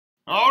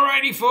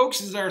Alrighty folks,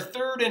 this is our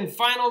third and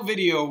final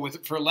video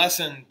for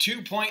lesson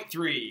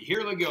 2.3.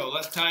 Here we go,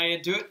 let's tie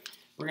into it.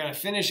 We're going to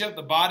finish up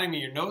the bottom of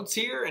your notes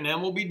here and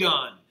then we'll be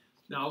done.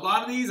 Now a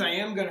lot of these I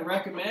am going to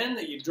recommend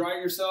that you draw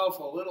yourself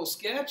a little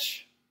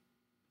sketch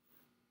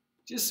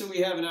just so we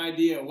have an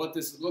idea of what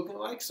this is looking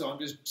like. So I'm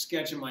just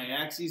sketching my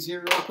axes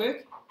here real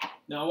quick.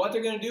 Now what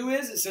they're going to do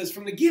is, it says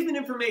from the given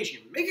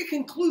information, make a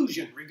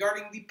conclusion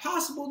regarding the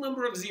possible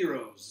number of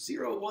zeros,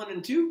 0, 1,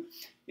 and 2.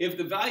 If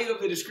the value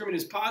of the discriminant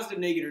is positive,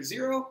 negative, or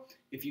 0,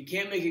 if you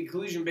can't make a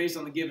conclusion based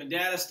on the given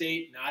data,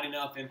 state not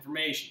enough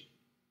information.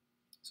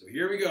 So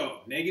here we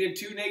go,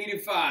 -2,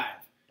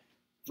 -5.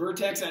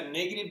 Vertex at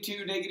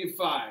 -2,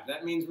 -5.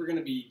 That means we're going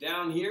to be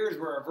down here is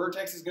where our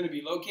vertex is going to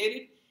be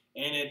located.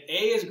 And if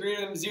A is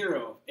greater than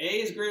 0, if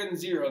A is greater than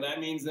 0, that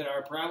means that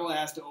our parabola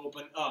has to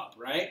open up,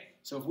 right?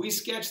 So if we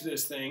sketch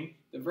this thing,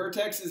 the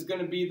vertex is going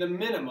to be the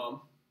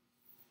minimum.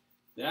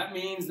 That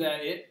means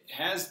that it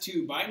has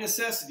to, by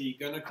necessity,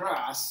 going to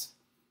cross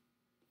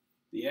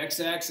the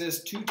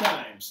x-axis 2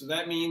 times. So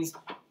that means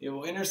it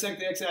will intersect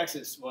the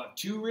x-axis. We'll have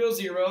 2 real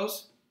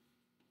zeros.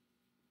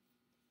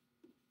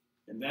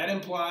 And that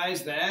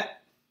implies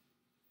that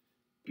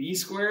b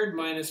squared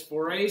minus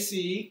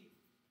 4ac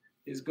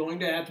is going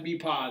to have to be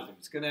positive.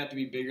 It's going to have to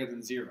be bigger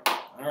than 0.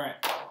 All right,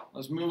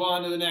 let's move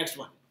on to the next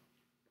one.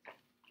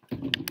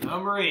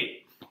 Number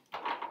 8.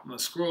 I'm going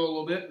to scroll a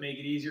little bit, make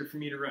it easier for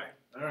me to write.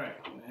 All right,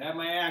 I have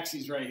my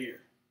axes right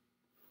here.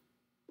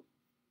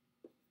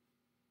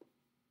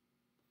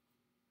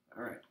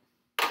 All right.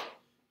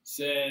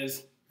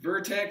 Says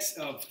vertex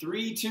of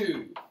 3,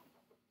 2.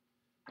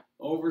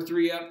 Over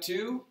 3, up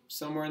 2,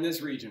 somewhere in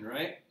this region,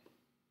 right?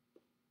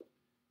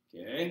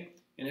 Okay.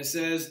 And it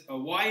says a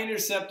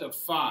y-intercept of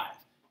 5.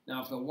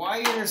 Now, if the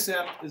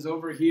y-intercept is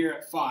over here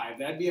at 5,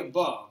 that'd be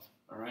above,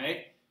 all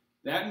right?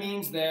 That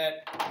means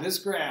that this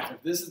graph,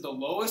 if this is the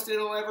lowest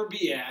it'll ever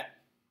be at,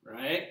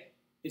 right,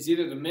 it's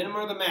either the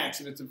minimum or the max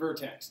if it's a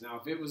vertex. Now,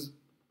 if it was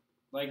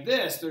like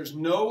this, there's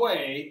no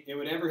way it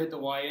would ever hit the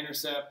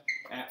y-intercept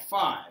at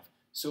 5.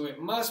 So it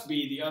must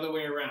be the other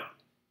way around.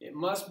 It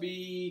must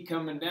be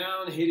coming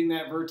down, hitting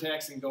that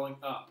vertex, and going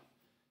up.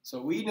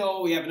 So we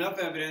know we have enough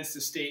evidence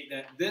to state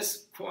that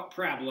this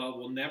parabola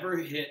will never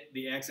hit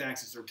the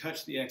x-axis or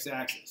touch the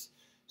x-axis.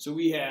 So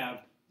we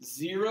have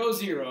 0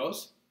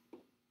 zeros,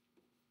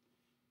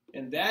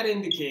 and that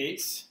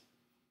indicates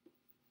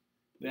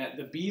that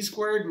the b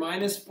squared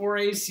minus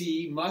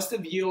 4ac must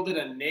have yielded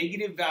a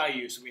negative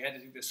value, so we had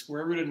to take the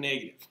square root of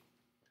negative.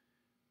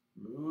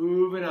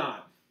 Moving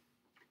on.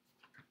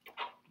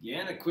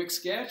 Again, a quick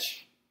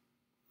sketch.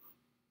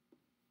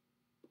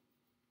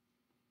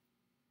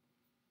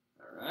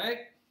 All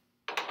right.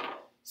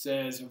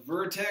 Says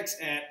vertex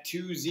at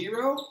 2,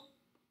 0.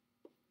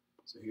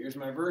 So here's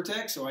my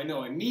vertex, so I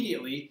know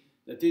immediately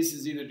that this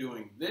is either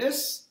doing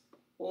this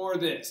or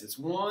this. It's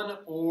one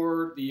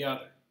or the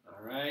other.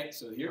 All right,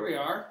 so here we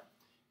are,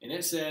 and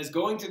it says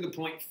going to the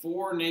point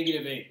 4,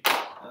 -8.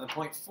 Now the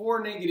point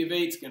 4,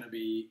 -8 is going to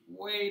be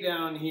way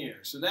down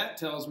here. So that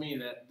tells me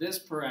that this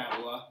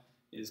parabola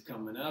is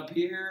coming up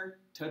here,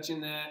 touching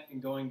that, and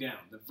going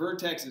down. The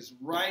vertex is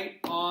right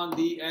on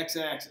the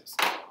x-axis.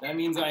 That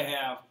means I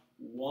have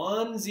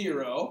 1,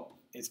 0.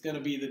 It's going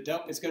to be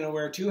it's going to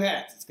wear 2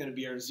 hats. It's going to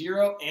be our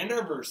 0 and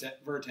our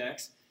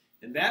vertex.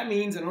 And that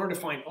means in order to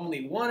find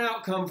only one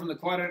outcome from the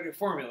quadratic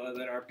formula,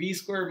 that our b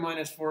squared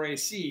minus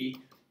 4ac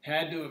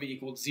had to have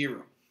equaled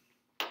 0.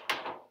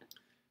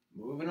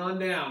 Moving on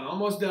down,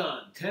 almost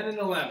done. 10 and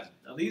 11.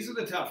 Now these are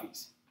the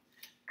toughies.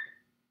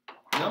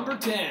 Number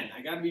 10,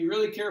 I got to be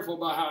really careful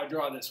about how I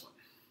draw this one.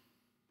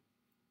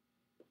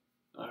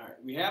 All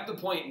right, we have the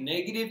point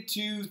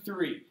 -2,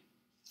 3.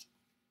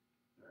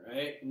 All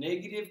right,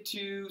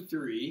 -2,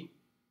 3.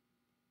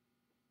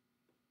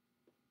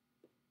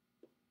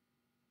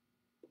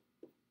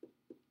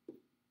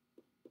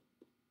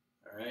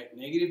 All right,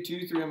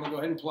 -2, 3, I'm going to go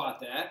ahead and plot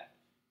that.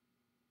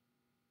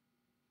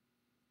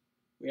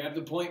 We have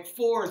the point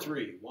 4,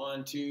 3.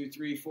 1, 2,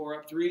 3, 4,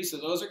 up 3. So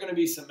those are going to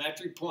be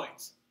symmetric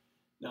points.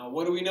 Now,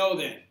 what do we know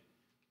then?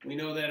 We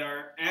know that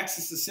our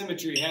axis of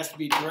symmetry has to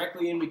be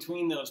directly in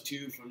between those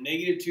two, from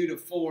 -2 to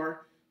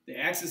 4. The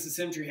axis of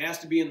symmetry has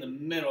to be in the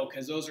middle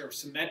because those are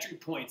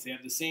symmetric points. They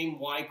have the same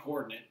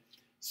y-coordinate.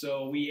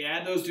 So we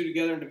add those two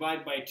together and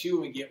divide by 2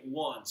 and we get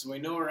 1. So we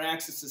know our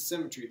axis of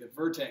symmetry, the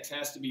vertex,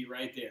 has to be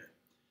right there.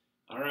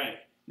 All right,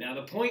 now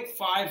the point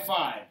 5,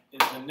 5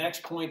 is the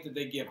next point that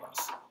they give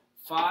us.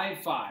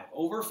 5, 5,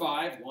 over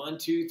 5, 1,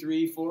 2,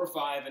 3, 4,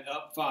 5, and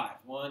up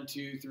 5. 1,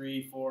 2,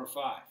 3, 4,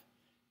 5.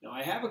 Now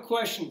I have a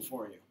question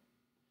for you.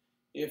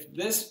 If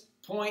this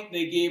point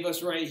they gave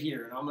us right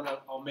here, and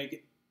I'll make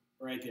it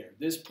right there.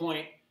 This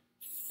point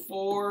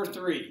 4,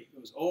 3. It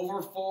was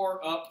over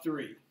 4, up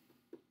 3.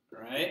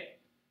 All right?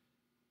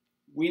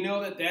 We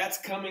know that that's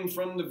coming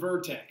from the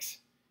vertex.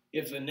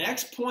 If the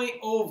next point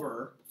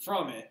over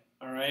from it,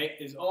 all right,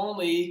 is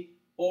only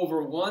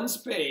over 1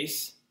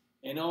 space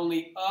and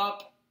only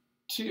up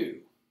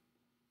 2.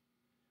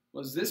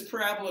 Was this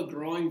parabola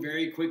growing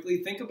very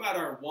quickly? Think about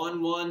our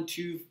 1, 1,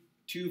 2,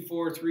 2,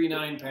 4, 3,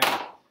 9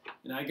 pattern.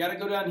 And I got to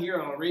go down here,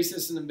 and I'll erase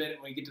this in a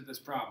minute when we get to this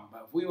problem.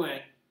 But if we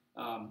went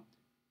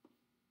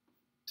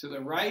to the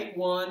right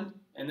 1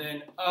 and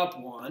then up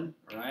 1,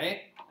 all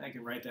right? I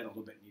can write that a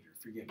little bit neater,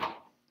 forgive me.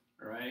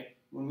 All right?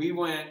 When we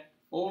went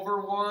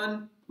over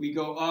 1, we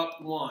go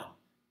up 1.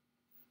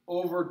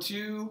 Over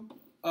 2,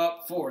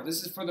 up 4.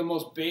 This is for the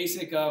most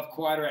basic of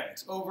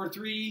quadratics. Over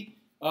 3,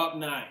 up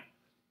 9.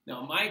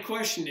 Now my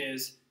question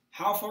is,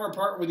 how far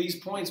apart were these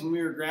points when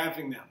we were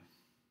graphing them?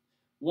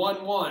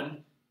 1,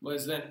 1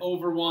 was then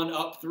over 1,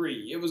 up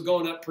 3. It was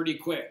going up pretty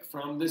quick.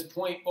 From this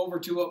point, over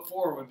 2, up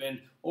 4 would have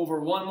been over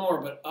 1 more,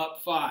 but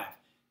up 5.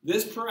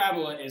 This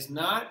parabola is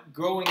not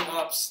going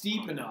up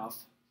steep enough.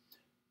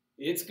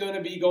 It's going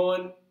to be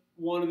going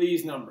one of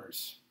these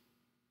numbers.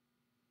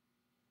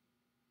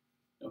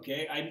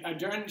 Okay, I'm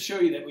trying to show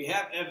you that we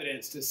have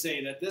evidence to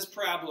say that this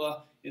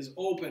parabola is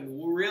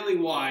open really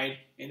wide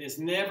and is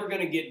never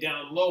going to get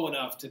down low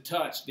enough to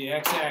touch the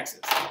x-axis.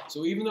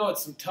 So even though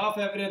it's some tough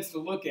evidence to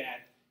look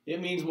at,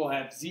 it means we'll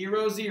have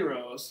 0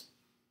 zeros,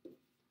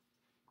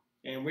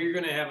 and we're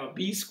going to have a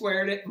b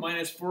squared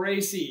minus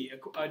 4ac,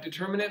 a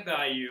determinant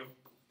value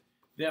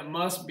that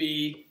must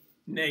be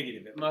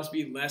negative. It must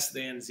be less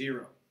than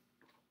 0.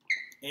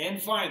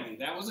 And finally,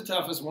 that was the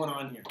toughest one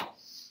on here.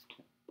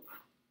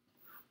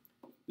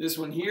 This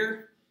one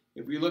here,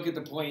 if we look at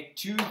the point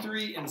 2,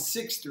 3, and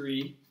 6,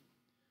 3,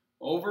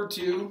 over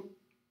 2,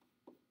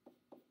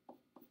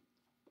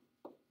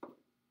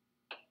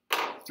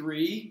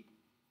 3,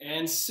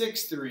 and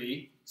 6,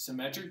 3,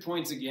 symmetric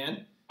points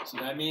again. So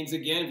that means,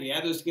 again, if we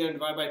add those together and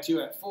divide by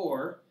 2 at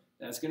 4,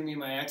 that's going to be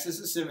my axis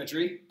of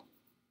symmetry.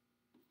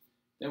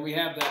 Then we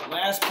have that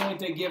last point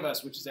they give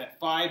us, which is at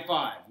 5,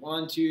 5.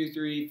 1, 2,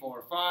 3,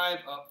 4, 5,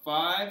 up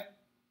 5.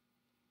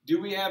 Do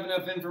we have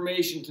enough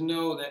information to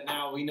know that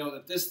now we know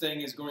that this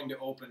thing is going to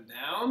open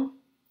down?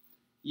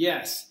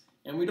 Yes.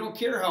 And we don't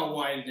care how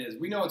wide it is.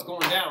 We know it's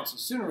going down, so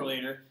sooner or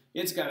later,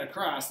 it's got to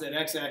cross that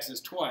x-axis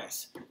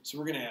twice. So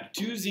we're going to have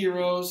 2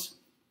 zeros,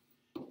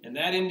 and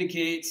that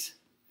indicates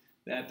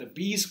that the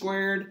b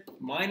squared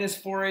minus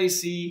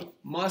 4ac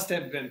must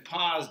have been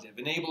positive,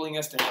 enabling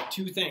us to have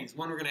two things.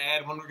 One we're going to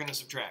add, one we're going to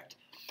subtract.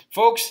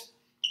 Folks,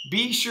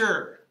 be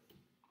sure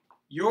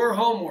your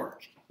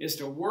homework is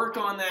to work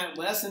on that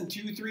lesson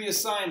 2-3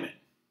 assignment.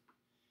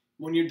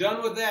 When you're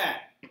done with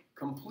that,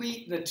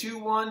 complete the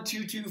 2-1,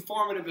 2-2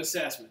 formative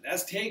assessment.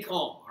 That's take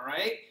home, all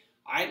right?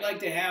 I'd like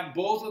to have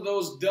both of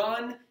those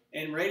done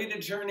and ready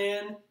to turn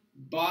in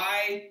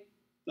by,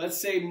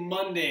 let's say,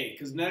 Monday,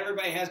 because not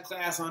everybody has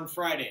class on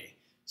Friday.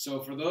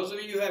 So for those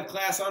of you who have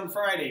class on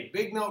Friday,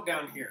 big note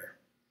down here.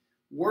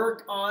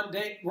 Work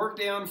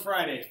day on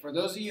Friday. For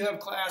those of you who have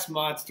class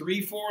mods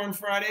 3, 4 on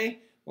Friday,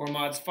 or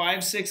mods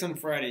 5, 6 on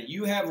Friday,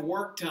 you have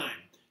work time.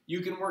 You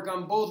can work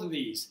on both of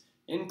these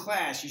in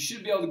class. You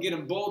should be able to get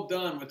them both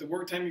done with the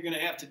work time you're going to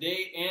have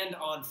today and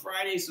on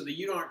Friday so that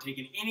you aren't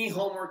taking any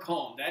homework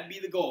home. That'd be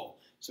the goal.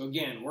 So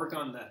again, work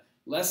on the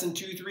lesson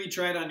 2-3,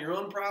 try it on your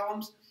own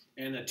problems,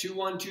 and the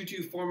 2-1,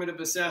 2-2 formative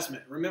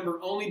assessment. Remember,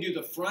 only do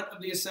the front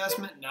of the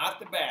assessment, not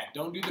the back.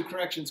 Don't do the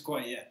corrections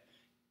quite yet.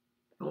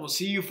 And we'll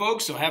see you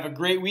folks, so have a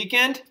great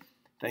weekend.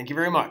 Thank you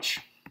very much.